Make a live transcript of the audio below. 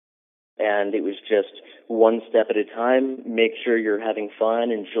And it was just one step at a time. Make sure you're having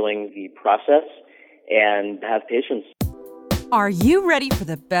fun, enjoying the process, and have patience. Are you ready for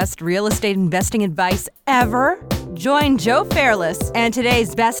the best real estate investing advice ever? Join Joe Fairless and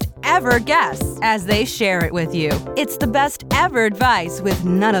today's best ever guests as they share it with you. It's the best ever advice with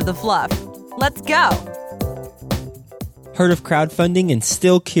none of the fluff. Let's go. Heard of crowdfunding and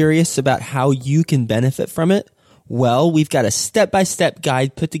still curious about how you can benefit from it? Well, we've got a step-by-step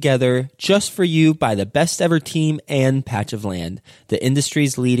guide put together just for you by the best ever team and Patch of Land, the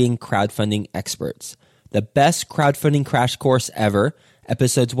industry's leading crowdfunding experts. The best crowdfunding crash course ever,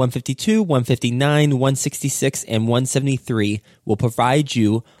 episodes 152, 159, 166, and 173 will provide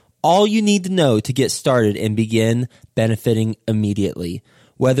you all you need to know to get started and begin benefiting immediately.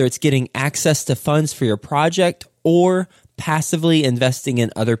 Whether it's getting access to funds for your project or passively investing in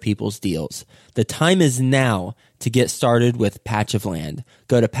other people's deals. The time is now to get started with Patch of Land.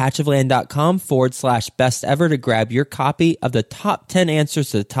 Go to patchofland.com/best ever to grab your copy of the top 10 answers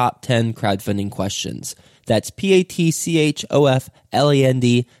to the top 10 crowdfunding questions. That's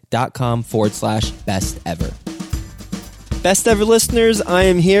patchofland.com/best ever. Best ever listeners, I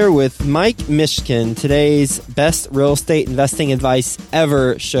am here with Mike Mishkin, today's best real estate investing advice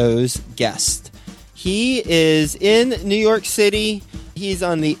ever show's guest. He is in New York City. He's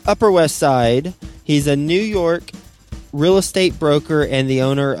on the Upper West Side. He's a New York real estate broker and the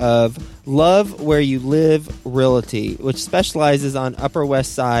owner of Love Where You Live Realty, which specializes on Upper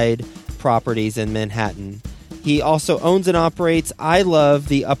West Side properties in Manhattan. He also owns and operates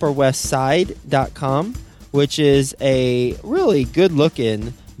ilovetheupperwestside.com, which is a really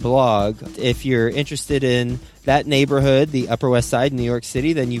good-looking blog. If you're interested in that neighborhood, the Upper West Side, New York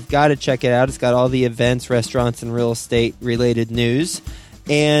City, then you've got to check it out. It's got all the events, restaurants, and real estate-related news.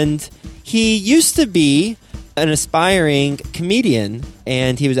 And he used to be an aspiring comedian,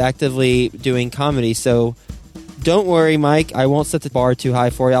 and he was actively doing comedy. So don't worry, Mike. I won't set the bar too high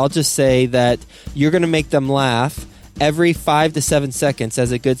for you. I'll just say that you're going to make them laugh every 5 to 7 seconds,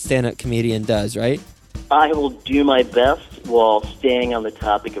 as a good stand-up comedian does, right? I will do my best while staying on the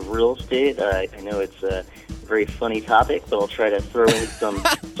topic of real estate. I know it's a very funny topic, but I'll try to throw in some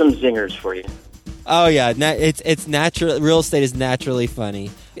zingers for you. Oh yeah, it's natural. Real estate is naturally funny.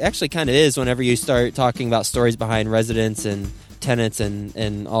 It actually kind of is whenever you start talking about stories behind residents and tenants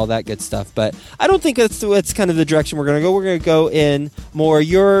and all that good stuff. But I don't think that's kind of the direction we're going to go. We're going to go in more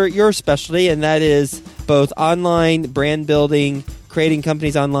your specialty, and that is both online brand building, creating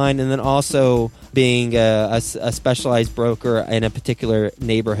companies online, and then also being a specialized broker in a particular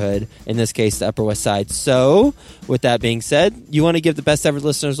neighborhood, in this case, the Upper West Side. So, with that being said, you want to give the best ever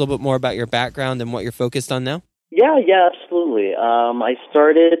listeners a little bit more about your background and what you're focused on now? Yeah, absolutely. I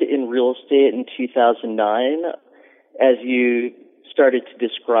started in real estate in 2009. As you started to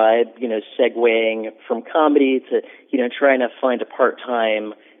describe, segueing from comedy to, trying to find a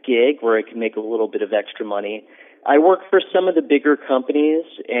part-time gig where I could make a little bit of extra money. I worked for some of the bigger companies,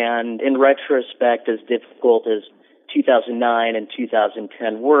 and in retrospect, as difficult as 2009 and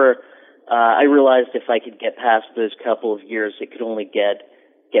 2010 were, I realized if I could get past those couple of years, it could only get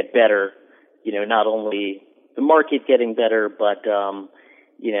better. Not only the market getting better, but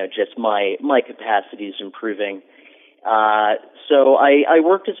just my capacities improving. So I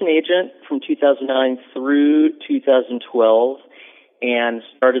worked as an agent from 2009 through 2012. And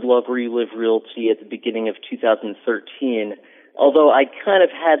started Love Where You Live Realty at the beginning of 2013. Although I kind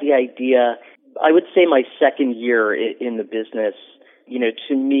of had the idea, I would say my second year in the business,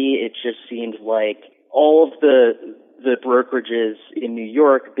 to me it just seemed like all of the brokerages in New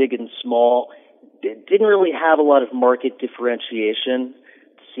York, big and small, didn't really have a lot of market differentiation.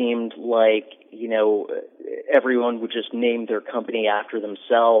 It seemed like, everyone would just name their company after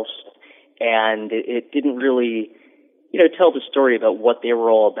themselves, and it didn't really tell the story about what they were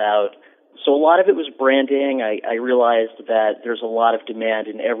all about. So a lot of it was branding. I realized that there's a lot of demand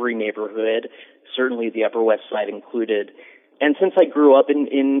in every neighborhood, certainly the Upper West Side included. And since I grew up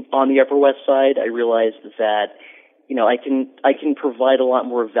on the Upper West Side, I realized that, I can provide a lot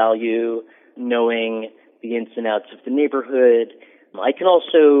more value knowing the ins and outs of the neighborhood. I can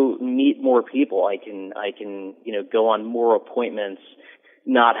also meet more people. I can go on more appointments,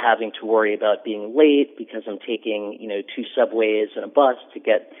 not having to worry about being late because I'm taking, 2 subways and a bus to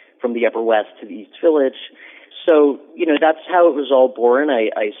get from the Upper West to the East Village. So, that's how it was all born.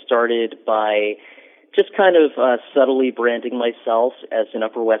 I started by just kind of subtly branding myself as an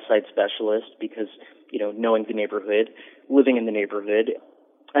Upper West Side specialist because, knowing the neighborhood, living in the neighborhood.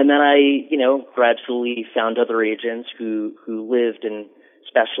 And then I, gradually found other agents who lived and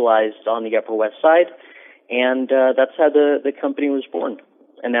specialized on the Upper West Side. And that's how the company was born.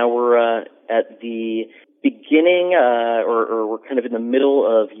 And now we're at the beginning, or we're kind of in the middle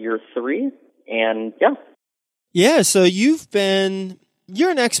of year 3. And yeah. Yeah, so you're an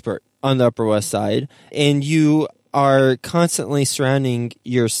expert on the Upper West Side, and you are constantly surrounding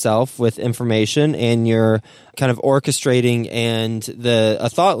yourself with information, and you're kind of orchestrating and a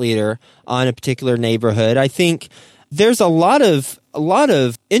thought leader on a particular neighborhood. I think there's a lot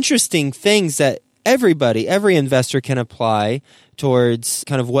of interesting things that every investor can apply towards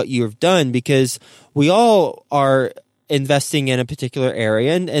kind of what you've done, because we all are investing in a particular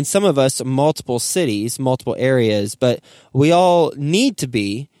area, and some of us multiple cities, multiple areas, but we all need to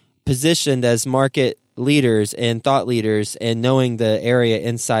be positioned as market leaders and thought leaders and knowing the area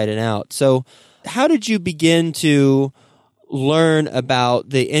inside and out. So how did you begin to learn about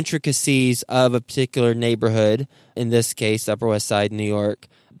the intricacies of a particular neighborhood, in this case, Upper West Side, New York?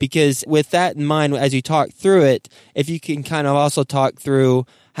 Because with that in mind, as you talk through it, if you can kind of also talk through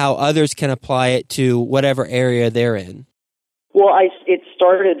how others can apply it to whatever area they're in. Well, it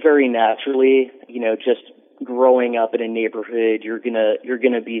started very naturally, just growing up in a neighborhood. You're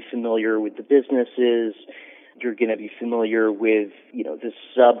gonna be familiar with the businesses. You're gonna be familiar with, the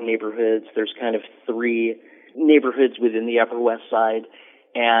sub-neighborhoods. There's kind of 3 neighborhoods within the Upper West Side.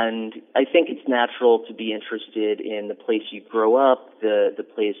 And I think it's natural to be interested in the place you grow up, the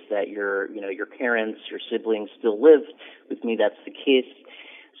place that your parents, your siblings still live. With me, that's the case.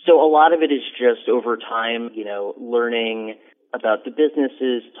 So a lot of it is just over time, learning about the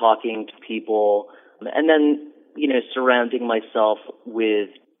businesses, talking to people, and then, surrounding myself with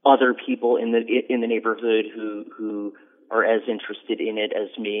other people in the neighborhood who are as interested in it as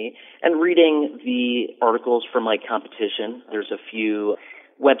me, and reading the articles from my competition. There's a few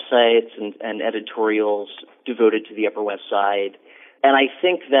websites and editorials devoted to the Upper West Side. And I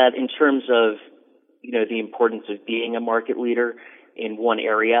think that in terms of, the importance of being a market leader in one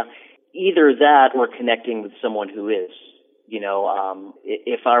area, either that or connecting with someone who is.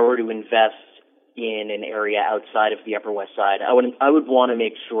 If I were to invest in an area outside of the Upper West Side, I would want to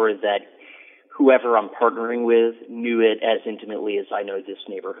make sure that whoever I'm partnering with knew it as intimately as I know this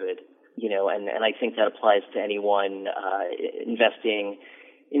neighborhood. And I think that applies to anyone investing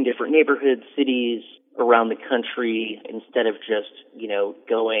in different neighborhoods, cities around the country, instead of just,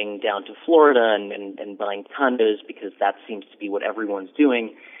 going down to Florida and buying condos, because that seems to be what everyone's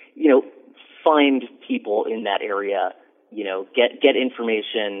doing. Find people in that area, get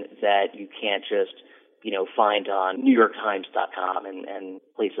information that you can't just, find on NewYorkTimes.com and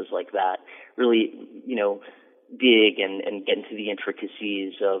places like that. Really, dig and get into the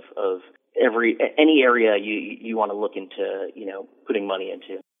intricacies of any area you want to look into, putting money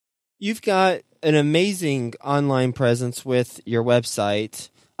into. You've got an amazing online presence with your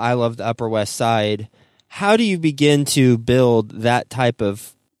website, I Love the Upper West Side. How do you begin to build that type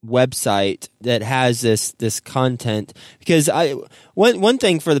of website that has this content? Because one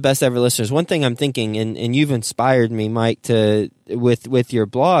thing for the best ever listeners, one thing I'm thinking, and you've inspired me, Mike, with your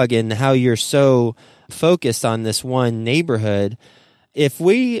blog and how you're so focused on this one neighborhood. If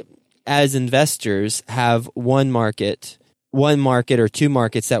we as investors have one market or 2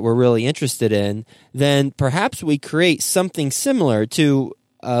 markets that we're really interested in, then perhaps we create something similar to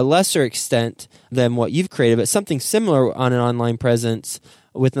a lesser extent than what you've created, but something similar on an online presence,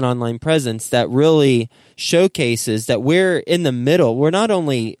 with an online presence that really showcases that we're in the middle. We're not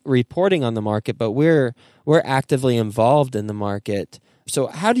only reporting on the market, but we're actively involved in the market. So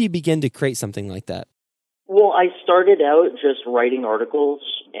how do you begin to create something like that? Well, I started out just writing articles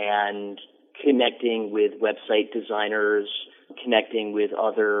and connecting with website designers, connecting with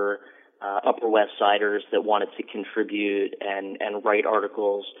other Upper West Siders that wanted to contribute and write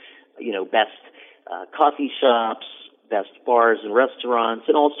articles, best coffee shops, best bars and restaurants,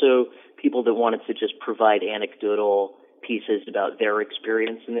 and also people that wanted to just provide anecdotal pieces about their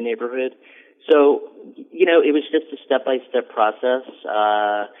experience in the neighborhood. So, it was just a step-by-step process.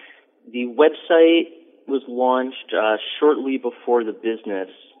 The website was launched shortly before the business,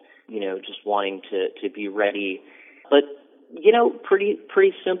 just wanting to be ready. But,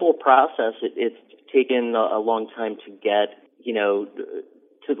 pretty simple process. It's taken a long time to get,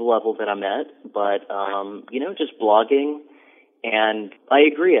 to the level that I'm at, but, just blogging. And I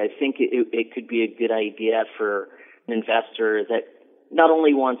agree. I think it could be a good idea for an investor that not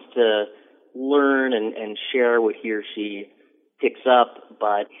only wants to learn and share what he or she picks up,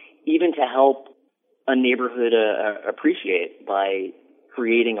 but even to help a neighborhood appreciate by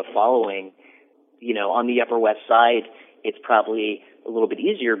creating a following. On the Upper West Side, it's probably a little bit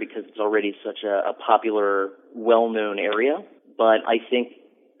easier because it's already such a popular, well-known area. But I think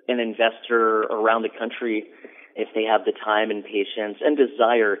an investor around the country if they have the time and patience and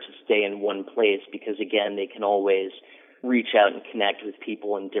desire to stay in one place, because again, they can always reach out and connect with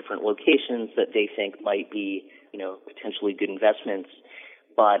people in different locations that they think might be, potentially good investments.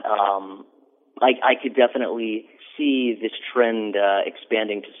 But I could definitely see this trend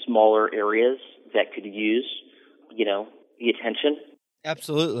expanding to smaller areas that could use, the attention.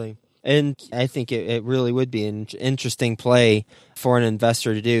 Absolutely. And I think it really would be an interesting play for an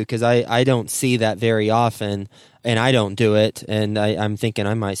investor to do, because I don't see that very often, and I don't do it. And I'm thinking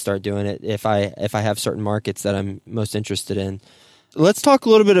I might start doing it if I have certain markets that I'm most interested in. Let's talk a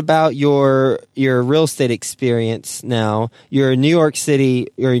little bit about your real estate experience now. You're a New York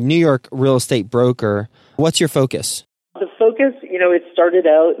real estate broker. What's your focus? The focus, it started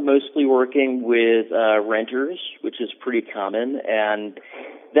out mostly working with renters, which is pretty common, and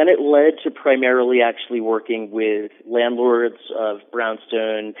then it led to primarily actually working with landlords of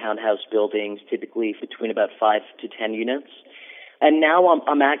brownstone townhouse buildings, typically between about 5 to 10 units. And now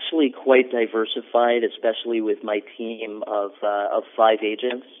I'm actually quite diversified, especially with my team of 5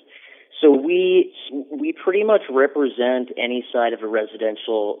 agents. So we pretty much represent any side of a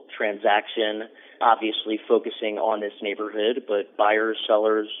residential transaction, obviously focusing on this neighborhood, but buyers,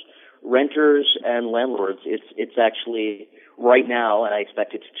 sellers, renters, and landlords. It's actually right now, and I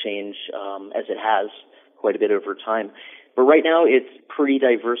expect it to change as it has quite a bit over time. But right now, it's pretty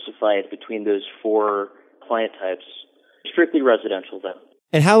diversified between those 4 client types. Strictly residential, though.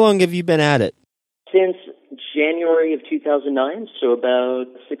 And how long have you been at it? Since January of 2009, so about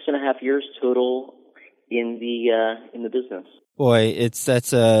 6.5 years total in the business. Boy,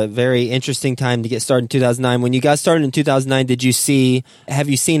 that's a very interesting time to get started in 2009. When you got started in 2009, have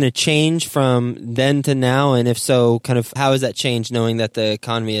you seen a change from then to now? And if so, kind of how has that changed, knowing that the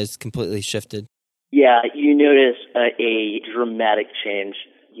economy has completely shifted? Yeah, you notice a dramatic change.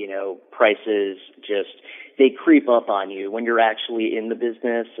 Prices they creep up on you when you're actually in the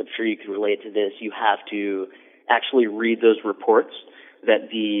business. I'm sure you can relate to this. You have to actually read those reports that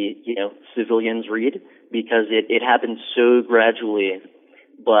the, civilians read, because it happens so gradually.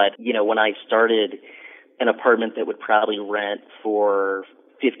 But, when I started, an apartment that would probably rent for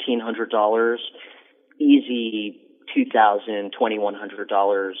 $1,500, easy $2,000,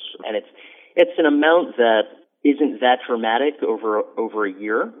 $2,100, and it's an amount that isn't that dramatic over a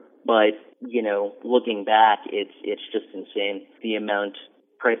year, but looking back, it's just insane. The amount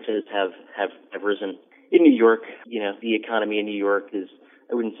prices have risen. In New York, the economy in New York is,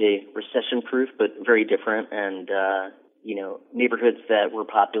 I wouldn't say recession-proof, but very different. And, neighborhoods that were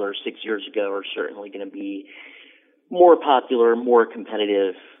popular 6 years ago are certainly going to be more popular, more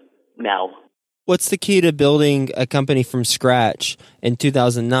competitive now. What's the key to building a company from scratch in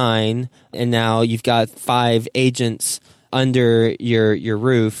 2009, and now you've got 5 agents under your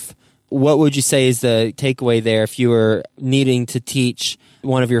roof? What would you say is the takeaway there if you were needing to teach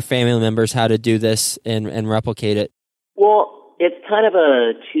one of your family members how to do this and replicate it? Well, it's kind of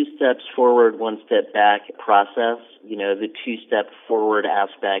a 2 steps forward, 1 step back process. The 2-step forward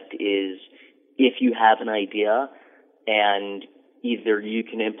aspect is if you have an idea and either you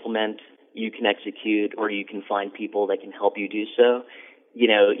can implement, you can execute, or you can find people that can help you do so,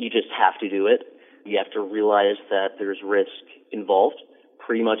 you just have to do it. You have to realize that there's risk involved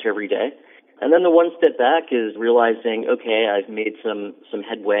pretty much every day. And then the 1 step back is realizing, okay, I've made some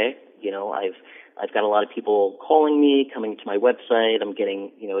headway. I've got a lot of people calling me, coming to my website. I'm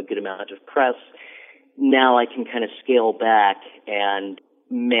getting, a good amount of press. Now I can kind of scale back and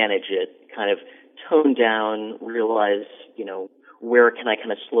manage it, kind of tone down, realize, where can I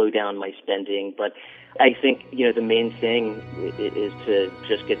kind of slow down my spending. But I think, the main thing is to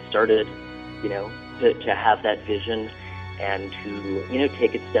just get started, to have that vision and to,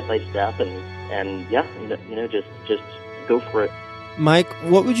 take it step by step and just go for it. Mike,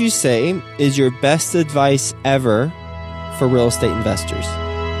 what would you say is your best advice ever for real estate investors?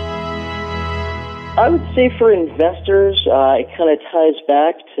 I would say for investors, it kind of ties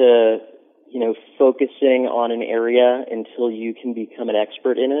back to, focusing on an area until you can become an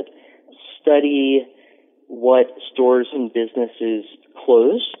expert in it. Study what stores and businesses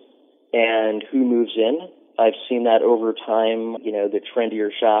close and who moves in. I've seen that over time, the trendier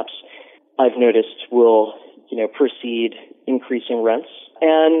shops I've noticed will, proceed increasing rents.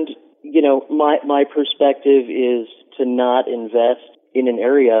 And, my perspective is to not invest in an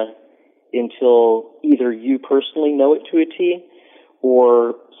area until either you personally know it to a T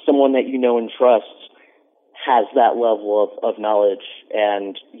or someone that you know and trust has that level of knowledge.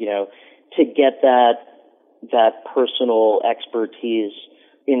 And, to get that personal expertise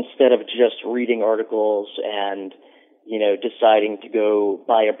instead of just reading articles and, deciding to go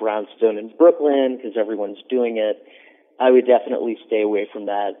buy a brownstone in Brooklyn because everyone's doing it, I would definitely stay away from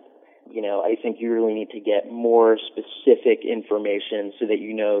that. I think you really need to get more specific information so that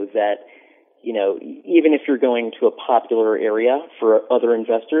that, even if you're going to a popular area for other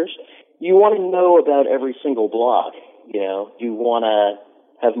investors, you want to know about every single blog. You want to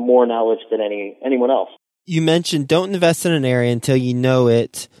have more knowledge than anyone else. You mentioned don't invest in an area until you know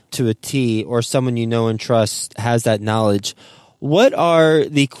it to a T or someone you know and trust has that knowledge. What are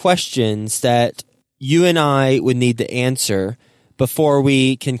the questions that you and I would need to answer before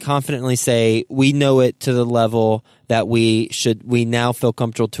we can confidently say we know it to the level that we now feel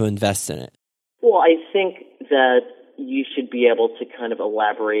comfortable to invest in it? Well, I think that you should be able to kind of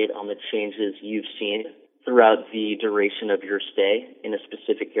elaborate on the changes you've seen throughout the duration of your stay in a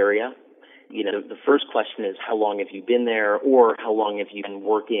specific area. The first question is how long have you been there, or how long have you been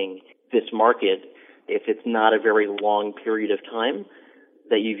working this market? If it's not a very long period of time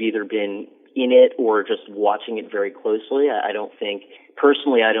that you've either been in it or just watching it very closely, I don't think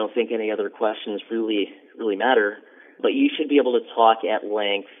any other questions really matter. But you should be able to talk at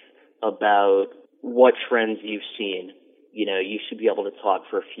length about what trends you've seen. You should be able to talk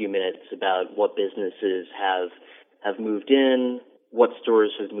for a few minutes about what businesses have moved in, what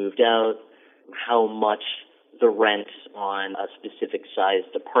stores have moved out, how much the rent on a specific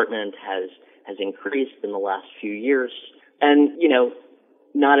sized apartment has increased in the last few years. And,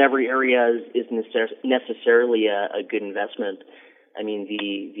 not every area is necessarily a good investment. I mean,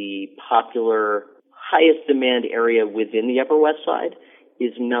 the popular highest demand area within the Upper West Side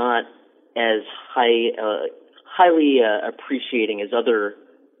is not as highly appreciating as other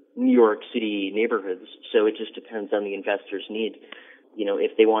New York City neighborhoods. So it just depends on the investor's need.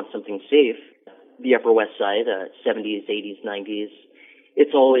 If they want something safe, the Upper West Side, 70s, 80s, 90s,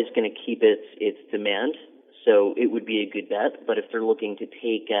 it's always going to keep its demand. So it would be a good bet. But if they're looking to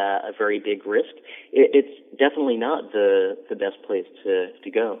take a very big risk, it's definitely not the best place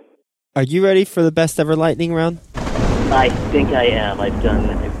to go. Are you ready for the best ever lightning round? I think I am. I've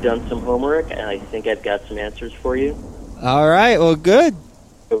done some homework, and I think I've got some answers for you. All right. Well, good.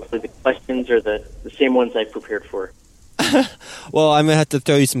 Hopefully the questions are the same ones I prepared for. Well, I'm going to have to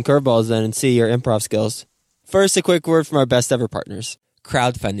throw you some curveballs then and see your improv skills. First, a quick word from our best ever partners.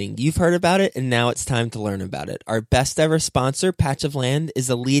 Crowdfunding. You've heard about it, and now it's time to learn about it. Our best ever sponsor, Patch of Land, is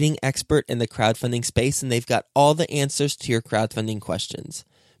a leading expert in the crowdfunding space, and they've got all the answers to your crowdfunding questions.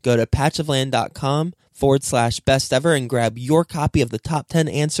 Go to patchofland.com/best ever and grab your copy of the top 10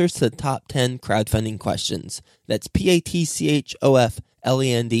 answers to the top 10 crowdfunding questions. That's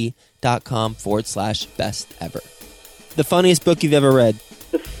patchofland.com/best ever. The funniest book you've ever read.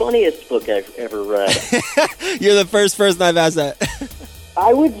 The funniest book I've ever read. You're the first person I've asked that.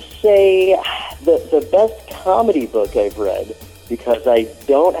 I would say the best comedy book I've read, because I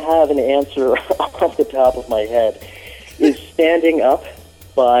don't have an answer off the top of my head, is Standing Up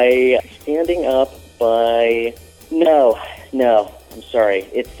by No, I'm sorry.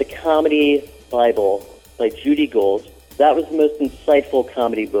 It's The Comedy Bible by Judy Gold. That was the most insightful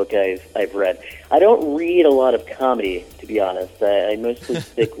comedy book I've read. I don't read a lot of comedy, to be honest. I mostly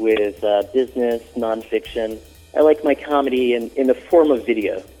stick with business, nonfiction. I like my comedy in the form of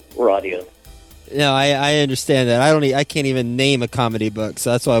video or audio. No, I understand that. I can't even name a comedy book,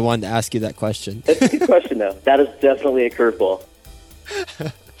 so that's why I wanted to ask you that question. That's a good question, though. That is definitely a curveball.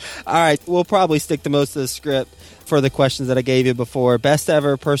 All right, we'll probably stick to most of the script for the questions that I gave you before. Best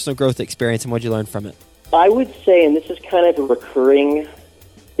ever personal growth experience, and what did you learn from it? I would say, and this is kind of a recurring,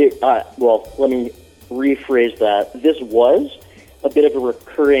 let me rephrase that. This was a bit of a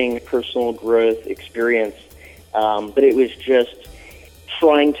recurring personal growth experience, but it was just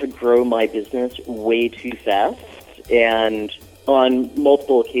trying to grow my business way too fast, and on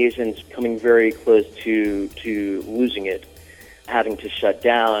multiple occasions coming very close to losing it, having to shut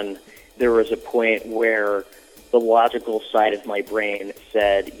down. There was a point where the logical side of my brain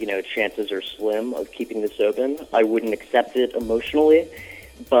said, chances are slim of keeping this open. I wouldn't accept it emotionally,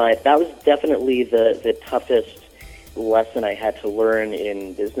 but that was definitely the toughest lesson I had to learn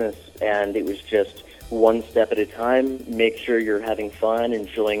in business, and it was just one step at a time. Make sure you're having fun,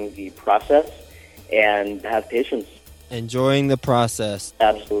 enjoying the process, and have patience. Enjoying the process.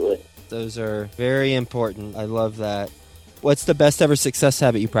 Absolutely. Those are very important. I love that. What's the best ever success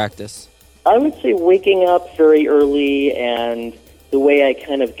habit you practice? I would say waking up very early, and the way I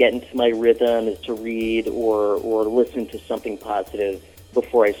kind of get into my rhythm is to read or listen to something positive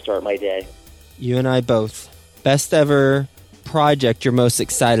before I start my day. You and I both. Best ever project you're most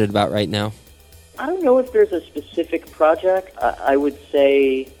excited about right now? I don't know if there's a specific project. I would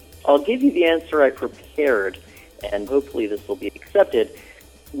say I'll give you the answer I prepared, and hopefully this will be accepted.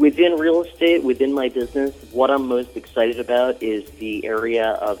 Within real estate, within my business, what I'm most excited about is the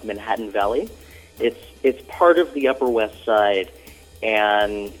area of Manhattan Valley. It's part of the Upper West Side,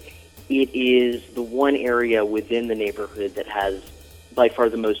 and it is the one area within the neighborhood that has by far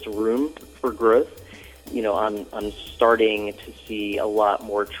the most room for growth. You know, I'm starting to see a lot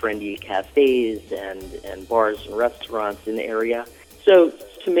more trendy cafes and bars and restaurants in the area. So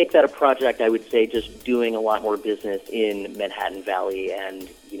to make that a project, I would say just doing a lot more business in Manhattan Valley and,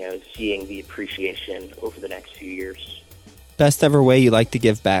 you know, seeing the appreciation over the next few years. Best ever way you like to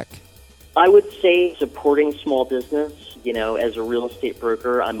give back? I would say supporting small business. You know, as a real estate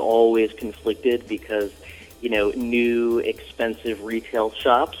broker, I'm always conflicted because, you know, new expensive retail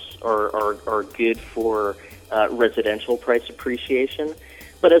shops are good for residential price appreciation.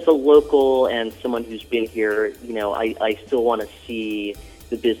 But as a local and someone who's been here, you know, I still want to see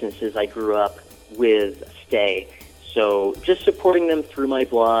the businesses I grew up with stay. So just supporting them through my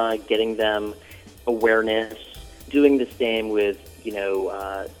blog, getting them awareness, doing the same with, you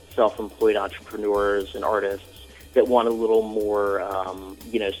know, self-employed entrepreneurs and artists that want a little more,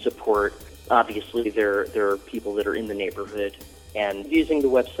 you know, support. Obviously, there are people that are in the neighborhood, and using the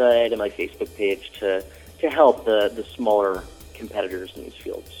website and my Facebook page to help the smaller competitors in these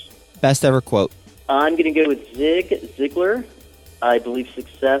fields. Best ever quote? I'm going to go with Zig Ziglar. I believe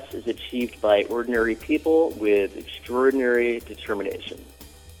success is achieved by ordinary people with extraordinary determination.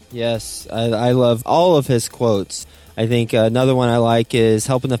 Yes, I love all of his quotes. I think another one I like is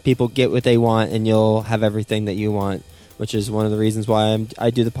help enough people get what they want and you'll have everything that you want, which is one of the reasons why I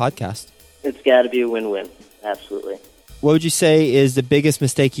do the podcast. It's got to be a win-win. Absolutely. What would you say is the biggest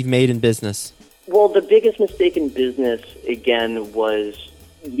mistake you've made in business? Well, the biggest mistake in business, again, was,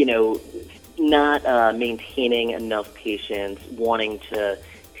 you know, not maintaining enough patience, wanting to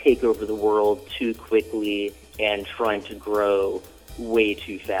take over the world too quickly and trying to grow way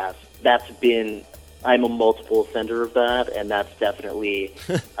too fast. I'm a multiple offender of that, and that's definitely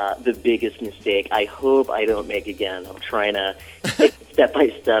the biggest mistake I hope I don't make again. I'm trying to take it step by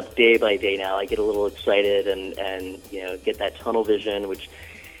step, day by day now. I get a little excited and you know, get that tunnel vision, which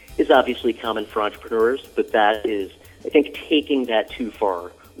is obviously common for entrepreneurs, but that is, I think, taking that too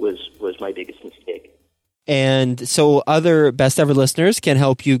far was my biggest mistake. And so other Best Ever listeners can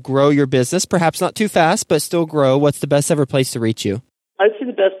help you grow your business, perhaps not too fast, but still grow. What's the best ever place to reach you? I'd say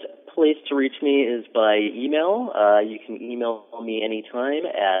the best place to reach me is by email. You can email me anytime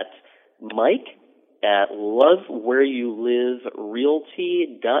at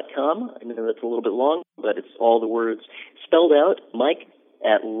mike@lovewhereyouliverealty.com. I know that's a little bit long, but it's all the words spelled out.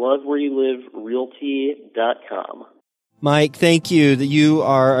 mike@lovewhereyouliverealty.com. Mike, thank you. That you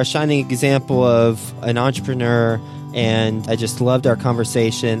are a shining example of an entrepreneur, and I just loved our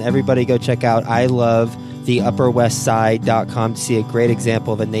conversation. Everybody go check out ilovetheupperwestside.com to see a great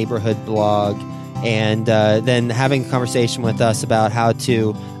example of a neighborhood blog, and then having a conversation with us about how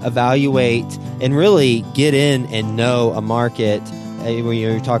to evaluate and really get in and know a market. When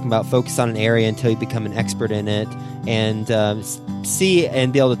you're talking about focus on an area until you become an expert in it, and see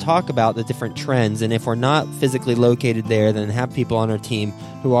and be able to talk about the different trends. And if we're not physically located there, then have people on our team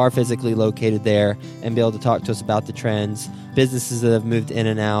who are physically located there and be able to talk to us about the trends, businesses that have moved in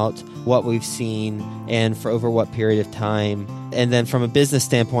and out, what we've seen, and for over what period of time. And then from a business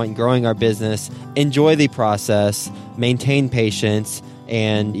standpoint, growing our business, enjoy the process, maintain patience.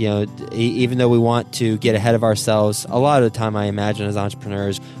 And, you know, even though we want to get ahead of ourselves, a lot of the time I imagine as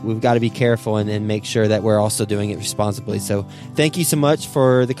entrepreneurs, we've got to be careful and make sure that we're also doing it responsibly. So thank you so much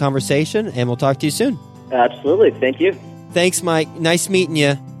for the conversation, and we'll talk to you soon. Absolutely. Thank you. Thanks, Mike. Nice meeting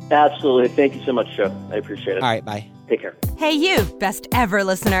you. Absolutely. Thank you so much, Joe. I appreciate it. All right. Bye. Take care. Hey, you, Best Ever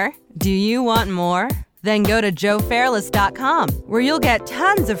listener. Do you want more? Then go to joefairless.com, where you'll get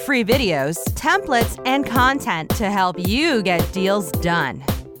tons of free videos, templates, and content to help you get deals done.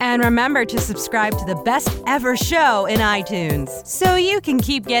 And remember to subscribe to the Best Ever show in iTunes, so you can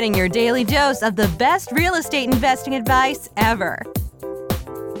keep getting your daily dose of the best real estate investing advice ever.